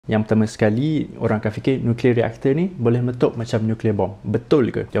Yang pertama sekali, orang akan fikir nuclear reactor ni boleh meletup macam nuclear bomb.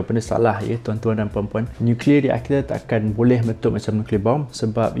 Betul ke? Jawapannya salah ya tuan-tuan dan puan-puan. Nuclear reactor takkan boleh meletup macam nuclear bomb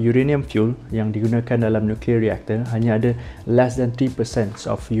sebab uranium fuel yang digunakan dalam nuclear reactor hanya ada less than 3%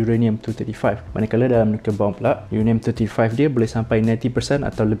 of uranium-235. Manakala dalam nuclear bomb pula, uranium-235 dia boleh sampai 90%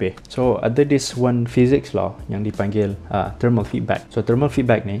 atau lebih. So, ada this one physics law yang dipanggil thermal feedback. So, thermal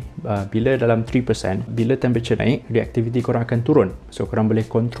feedback ni, bila dalam 3%, bila temperature naik, reactivity korang akan turun. So, korang boleh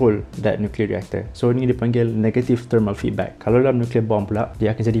control that nuclear reactor. So ini dipanggil negative thermal feedback. Kalau dalam nuclear bomb pula,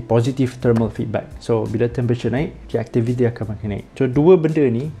 dia akan jadi positive thermal feedback. So bila temperature naik, reactivity akan makin naik. So dua benda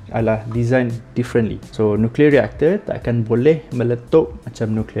ni adalah design differently. So nuclear reactor tak akan boleh meletup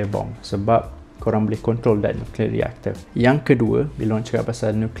macam nuclear bomb sebab korang boleh control that nuclear reactor. Yang kedua, bila orang cakap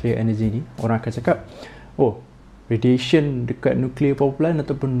pasal nuclear energy ni, orang akan cakap, oh, radiation dekat nuclear power plant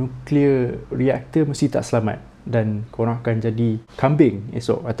ataupun nuclear reactor mesti tak selamat dan korang akan jadi kambing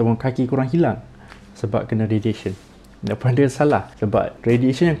esok ataupun kaki korang hilang sebab kena radiation. Dapat dia salah sebab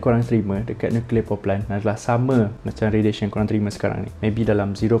radiation yang korang terima dekat nuclear power plant adalah sama macam radiation yang korang terima sekarang ni. Maybe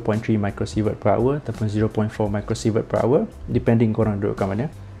dalam 0.3 microsievert per hour ataupun 0.4 microsievert per hour depending korang duduk kat mana.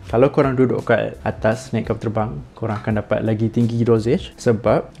 Kalau korang duduk kat atas naik kapal terbang, korang akan dapat lagi tinggi dosage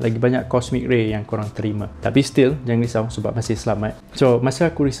sebab lagi banyak cosmic ray yang korang terima. Tapi still, jangan risau sebab masih selamat. So, masa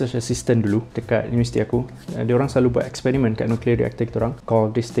aku research assistant dulu dekat universiti aku, dia orang selalu buat eksperimen kat nuclear reactor kita orang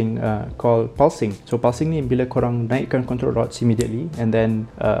called this thing called pulsing. So, pulsing ni bila korang naikkan control rods immediately and then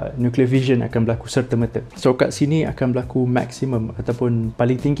nuclear fission akan berlaku serta-merta. So, kat sini akan berlaku maximum ataupun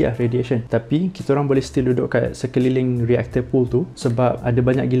paling tinggi lah radiation. Tapi, kita orang boleh still duduk kat sekeliling reactor pool tu sebab ada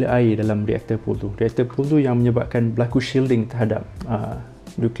banyak gila air dalam reactor pool tu. Reactor pool tu yang menyebabkan berlaku shielding terhadap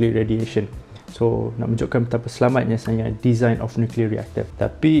nuclear radiation. So, nak menunjukkan betapa selamatnya sebenarnya design of nuclear reactor.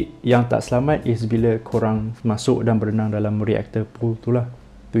 Tapi, yang tak selamat is bila korang masuk dan berenang dalam reactor pool tu lah.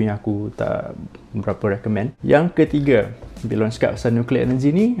 Itu yang aku tak berapa recommend. Yang ketiga, bila orang cakap pasal nuclear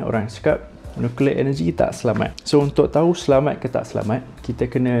energy ni, orang cakap nuclear energy tak selamat. So untuk tahu selamat ke tak selamat, kita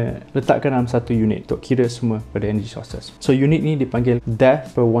kena letakkan dalam satu unit untuk kira semua pada energy sources. So unit ni dipanggil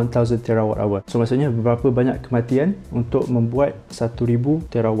death per 1000 terawatt hour. So maksudnya berapa banyak kematian untuk membuat 1000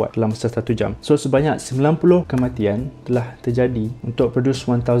 terawatt dalam masa 1 jam. So sebanyak 90 kematian telah terjadi untuk produce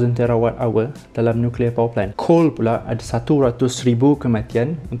 1000 terawatt hour dalam nuclear power plant. Coal pula ada 100,000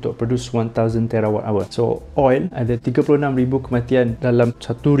 kematian untuk produce 1000 terawatt hour. So oil ada 36,000 kematian dalam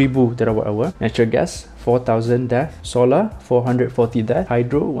 1000 terawatt hour. Natural gas 4,000 death, solar 440 death,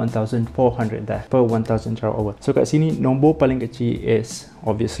 hydro 1,400 death per 1,000 terawatt hour. So kat sini nombor paling kecil is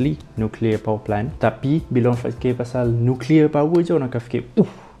obviously nuclear power plant. Tapi bila orang fikir pasal nuclear power je orang akan fikir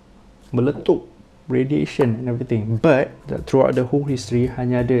meletup, radiation and everything. But throughout the whole history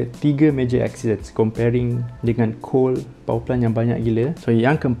hanya ada 3 major accidents comparing dengan coal power plant yang banyak gila. So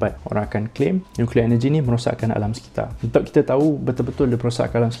yang keempat, orang akan claim nuclear energy ni merosakkan alam sekitar. Untuk kita tahu betul-betul dia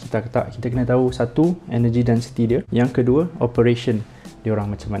merosakkan alam sekitar ke tak, kita kena tahu satu, energy density dia. Yang kedua, operation dia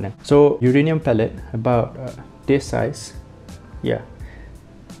orang macam mana. So uranium pellet about this size,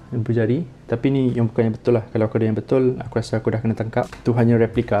 berjari. Tapi ni yang bukan yang betul lah. Kalau aku ada yang betul, aku rasa aku dah kena tangkap. Itu hanya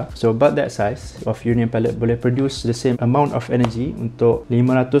replika. So about that size of uranium pellet boleh produce the same amount of energy untuk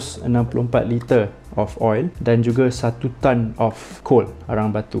 564 liter of oil dan juga 1 ton of coal,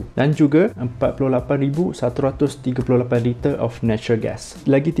 arang batu, dan juga 48,138 liter of natural gas.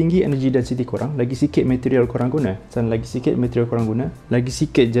 Lagi tinggi energy density korang, lagi sikit material korang guna, dan lagi sikit material korang guna, lagi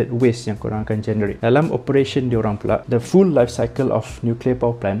sikit jet waste yang korang akan generate. Dalam operation diorang pula, the full life cycle of nuclear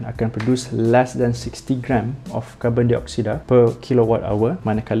power plant akan produce less than 60 gram of carbon dioxide per kilowatt hour,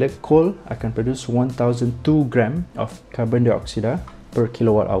 manakala coal akan produce 1,002 gram of carbon dioxide per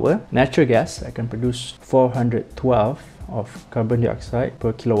kilowatt hour. Natural gas akan produce 412 of carbon dioxide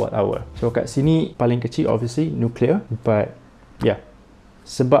per kilowatt hour. So kat sini paling kecil obviously nuclear, but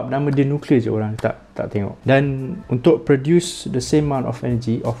sebab nama dia nuclear je orang tak tengok. Dan untuk produce the same amount of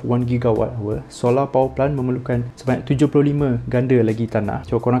energy of 1 gigawatt hour, solar power plant memerlukan sebanyak 75 ganda lagi tanah.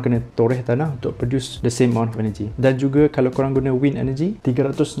 So korang kena toreh tanah untuk produce the same amount of energy. Dan juga kalau korang guna wind energy,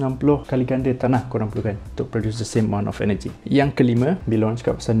 360 kali ganda tanah korang perlukan untuk produce the same amount of energy. Yang kelima, bila orang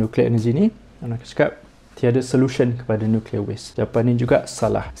cakap pasal nuclear energy ni, orang cakap tiada solution kepada nuclear waste. Jawapan ni juga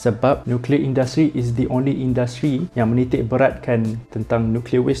salah. Sebab nuclear industry is the only industry yang menitik beratkan tentang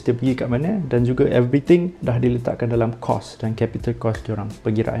nuclear waste dia pergi kat mana, dan juga everything dah diletakkan dalam cost dan capital cost diorang,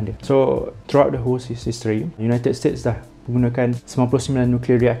 perkiraan dia. So throughout the whole history, United States dah menggunakan 99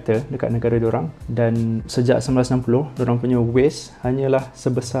 nuclear reactor dekat negara diorang, dan sejak 1960 diorang punya waste hanyalah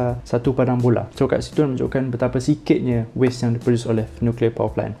sebesar satu padang bola. So kat situ menunjukkan betapa sikitnya waste yang diproduce oleh nuclear power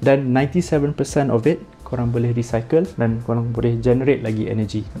plant, dan 97% of it korang boleh recycle dan korang boleh generate lagi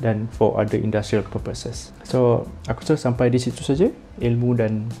energy dan for other industrial purposes. So aku rasa sampai di situ saja ilmu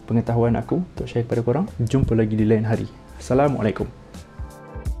dan pengetahuan aku untuk share kepada korang. Jumpa lagi di lain hari. Assalamualaikum.